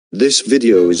This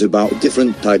video is about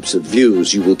different types of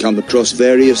views you will come across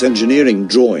various engineering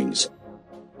drawings.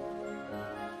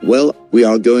 Well, we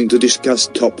are going to discuss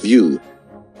top view,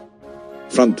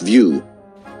 front view,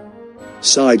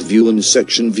 side view and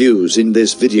section views in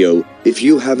this video. If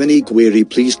you have any query,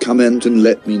 please comment and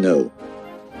let me know.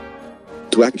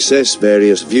 To access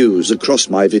various views across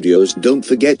my videos, don't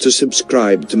forget to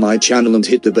subscribe to my channel and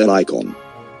hit the bell icon.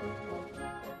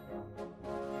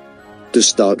 To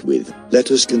start with,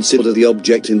 let us consider the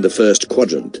object in the first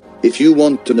quadrant. If you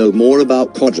want to know more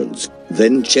about quadrants,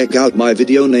 then check out my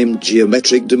video named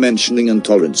Geometric Dimensioning and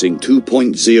Tolerancing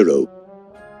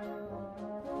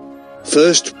 2.0.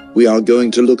 First, we are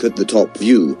going to look at the top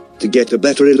view. To get a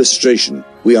better illustration,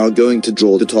 we are going to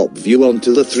draw the top view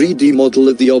onto the 3D model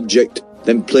of the object,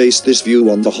 then place this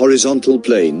view on the horizontal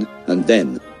plane, and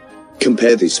then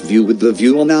compare this view with the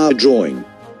view on our drawing.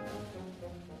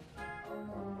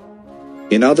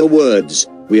 In other words,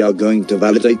 we are going to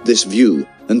validate this view,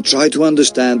 and try to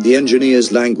understand the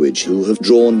engineer's language who have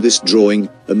drawn this drawing,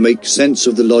 and make sense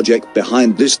of the logic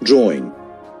behind this drawing.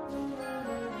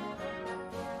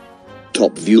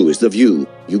 Top view is the view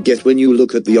you get when you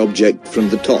look at the object from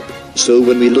the top. So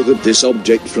when we look at this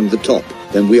object from the top,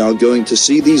 then we are going to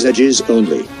see these edges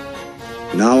only.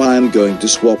 Now I am going to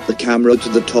swap the camera to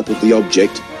the top of the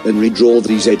object, and redraw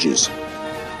these edges.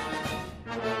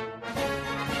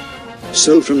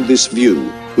 So from this view,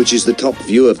 which is the top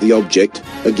view of the object,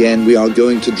 again we are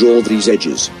going to draw these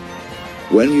edges.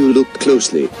 When you look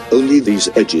closely, only these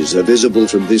edges are visible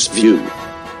from this view.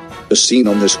 As seen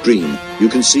on the screen, you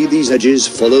can see these edges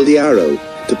follow the arrow.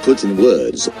 To put in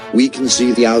words, we can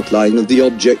see the outline of the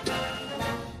object.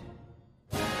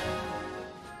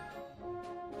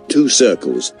 Two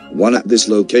circles, one at this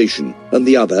location, and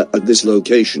the other at this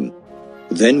location.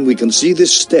 Then we can see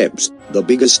these steps, the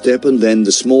bigger step and then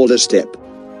the smaller step.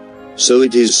 So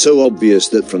it is so obvious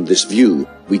that from this view,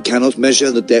 we cannot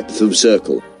measure the depth of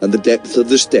circle, and the depth of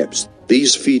the steps.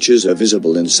 These features are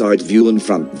visible in side view and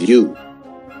front view.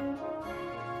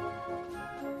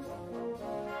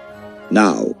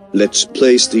 Now, let's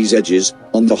place these edges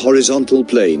on the horizontal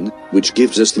plane, which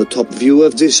gives us the top view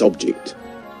of this object.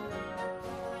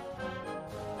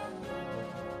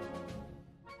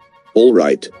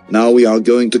 Alright, now we are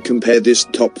going to compare this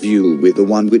top view with the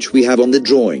one which we have on the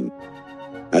drawing.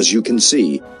 As you can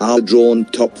see, our drawn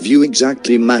top view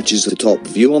exactly matches the top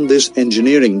view on this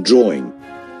engineering drawing.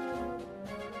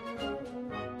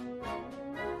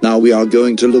 Now we are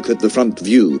going to look at the front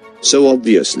view, so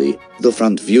obviously, the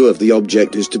front view of the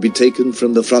object is to be taken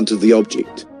from the front of the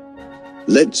object.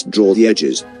 Let's draw the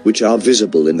edges, which are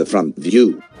visible in the front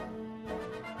view.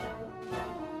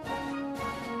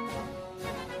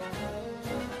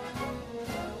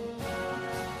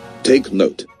 Take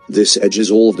note, this edge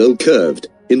is although curved,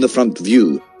 in the front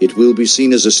view, it will be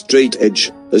seen as a straight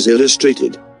edge, as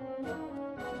illustrated.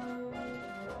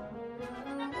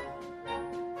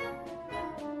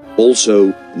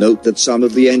 Also, note that some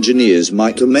of the engineers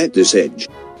might omit this edge.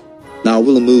 Now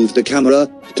we'll move the camera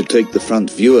to take the front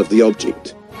view of the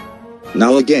object.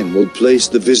 Now again we'll place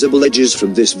the visible edges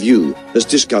from this view, as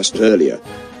discussed earlier.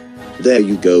 There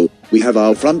you go, we have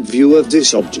our front view of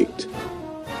this object.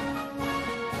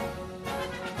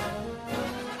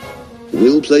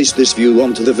 We'll place this view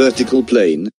onto the vertical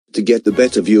plane, to get the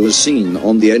better view as seen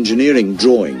on the engineering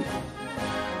drawing.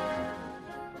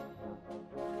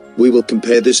 We will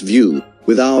compare this view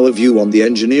with our view on the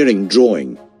engineering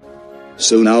drawing.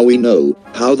 So now we know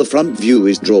how the front view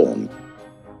is drawn.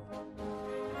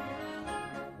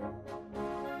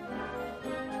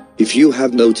 If you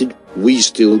have noted, we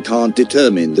still can't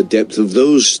determine the depth of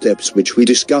those steps which we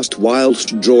discussed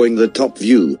whilst drawing the top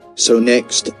view, so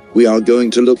next, we are going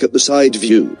to look at the side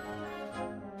view.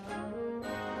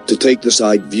 To take the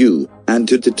side view, and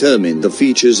to determine the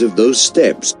features of those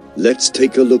steps, let's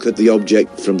take a look at the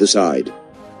object from the side.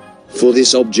 For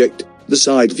this object, the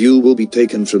side view will be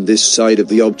taken from this side of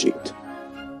the object.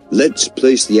 Let's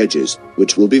place the edges,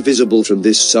 which will be visible from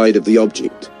this side of the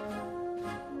object.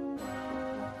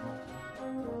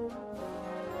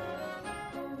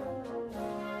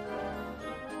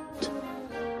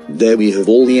 There we have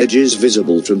all the edges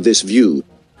visible from this view.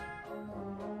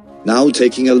 Now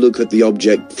taking a look at the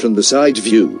object from the side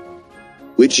view,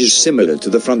 which is similar to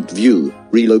the front view,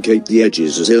 relocate the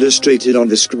edges as illustrated on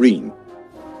the screen.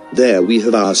 There we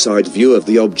have our side view of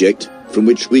the object, from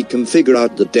which we can figure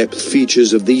out the depth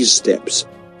features of these steps.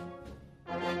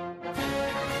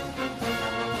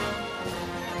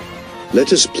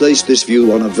 Let us place this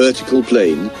view on a vertical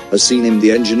plane, as seen in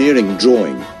the engineering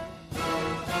drawing.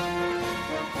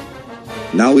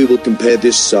 Now we will compare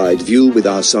this side view with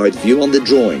our side view on the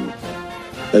drawing.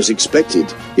 As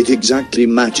expected, it exactly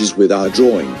matches with our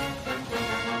drawing.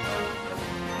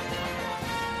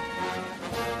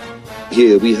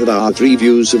 Here we have our three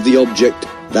views of the object,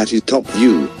 that is top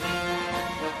view,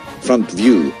 front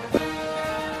view,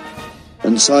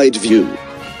 and side view.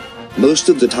 Most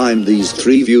of the time these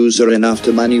three views are enough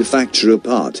to manufacture a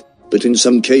part, but in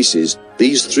some cases,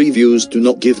 these three views do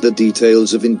not give the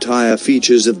details of entire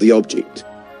features of the object.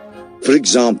 For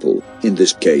example, in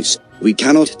this case, we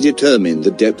cannot determine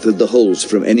the depth of the holes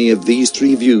from any of these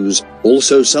three views,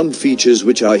 also some features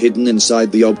which are hidden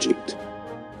inside the object.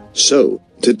 So,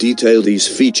 to detail these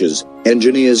features,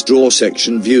 engineers draw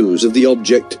section views of the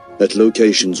object, at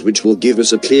locations which will give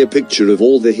us a clear picture of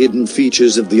all the hidden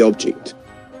features of the object.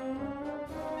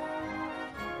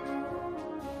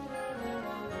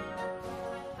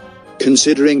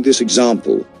 Considering this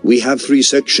example, we have three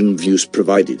section views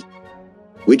provided,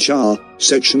 which are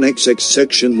section XX,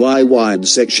 section YY, and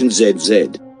section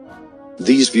ZZ.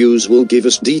 These views will give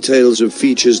us details of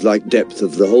features like depth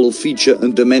of the hole feature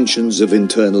and dimensions of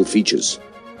internal features.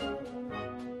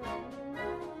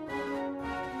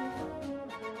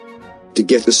 To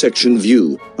get the section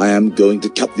view, I am going to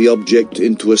cut the object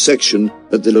into a section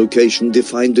at the location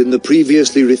defined in the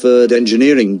previously referred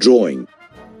engineering drawing.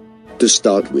 To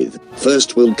start with,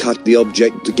 first we'll cut the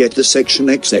object to get the section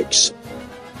XX.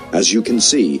 As you can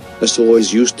see, a saw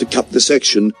is used to cut the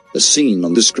section, as seen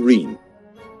on the screen.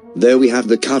 There we have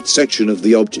the cut section of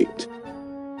the object.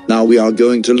 Now we are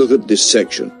going to look at this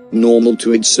section, normal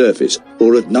to its surface,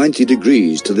 or at 90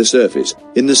 degrees to the surface,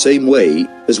 in the same way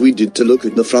as we did to look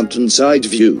at the front and side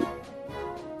view.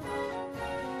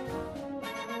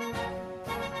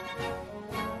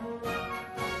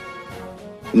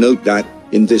 Note that,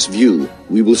 in this view,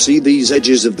 we will see these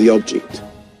edges of the object,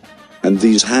 and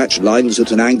these hatch lines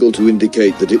at an angle to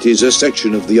indicate that it is a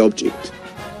section of the object.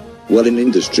 Well, in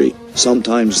industry,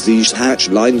 sometimes these hatch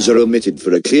lines are omitted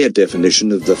for a clear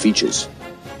definition of the features.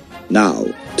 Now,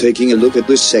 taking a look at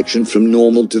this section from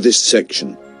normal to this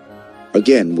section.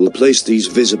 Again, we'll place these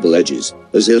visible edges,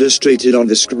 as illustrated on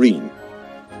the screen.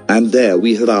 And there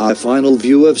we have our final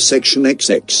view of section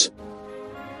XX.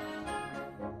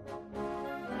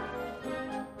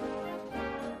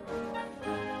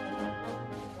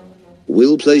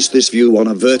 We'll place this view on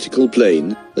a vertical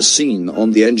plane, as seen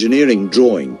on the engineering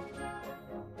drawing.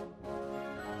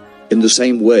 In the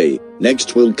same way,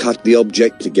 next we'll cut the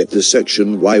object to get the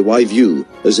section YY view,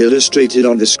 as illustrated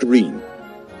on the screen.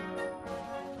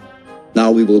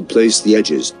 Now we will place the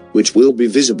edges, which will be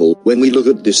visible when we look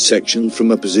at this section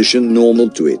from a position normal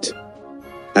to it.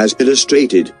 As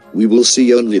illustrated, we will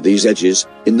see only these edges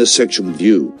in the section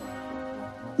view.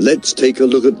 Let's take a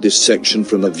look at this section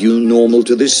from a view normal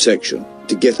to this section,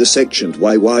 to get the section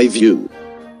YY view.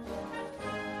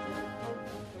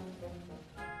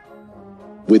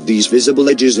 With these visible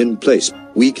edges in place,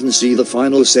 we can see the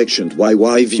final section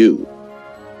YY view.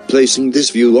 Placing this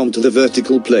view onto the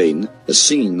vertical plane, as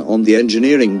seen on the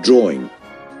engineering drawing.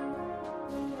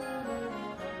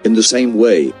 In the same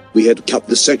way, we had cut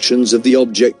the sections of the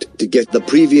object to get the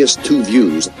previous two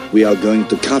views, we are going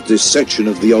to cut this section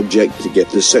of the object to get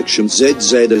the section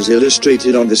ZZ as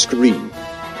illustrated on the screen.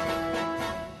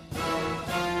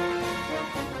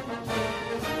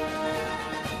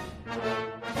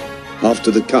 After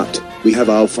the cut, we have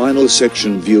our final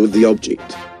section view of the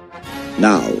object.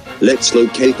 Now, let's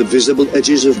locate the visible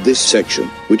edges of this section,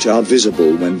 which are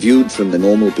visible when viewed from the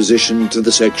normal position to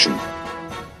the section.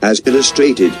 As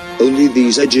illustrated, only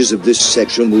these edges of this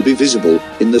section will be visible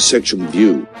in the section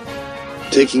view.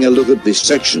 Taking a look at this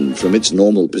section from its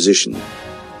normal position.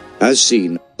 As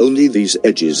seen, only these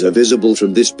edges are visible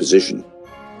from this position.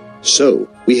 So,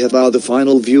 we have the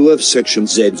final view of section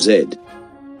ZZ.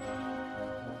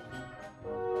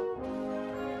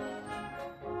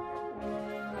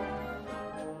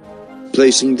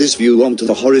 Placing this view onto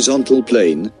the horizontal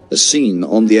plane, as seen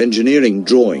on the engineering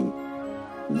drawing.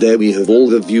 There we have all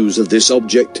the views of this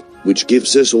object, which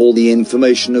gives us all the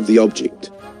information of the object.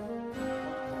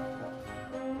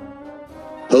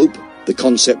 Hope the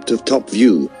concept of top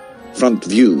view, front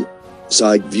view,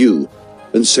 side view,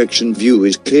 and section view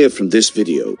is clear from this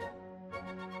video.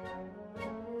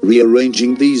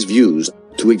 Rearranging these views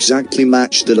to exactly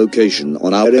match the location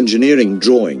on our engineering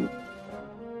drawing.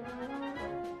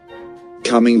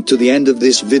 Coming to the end of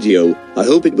this video, I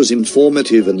hope it was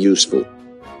informative and useful.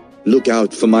 Look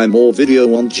out for my more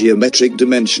video on geometric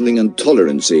dimensioning and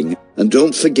tolerancing, and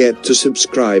don't forget to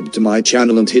subscribe to my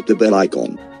channel and hit the bell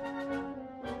icon.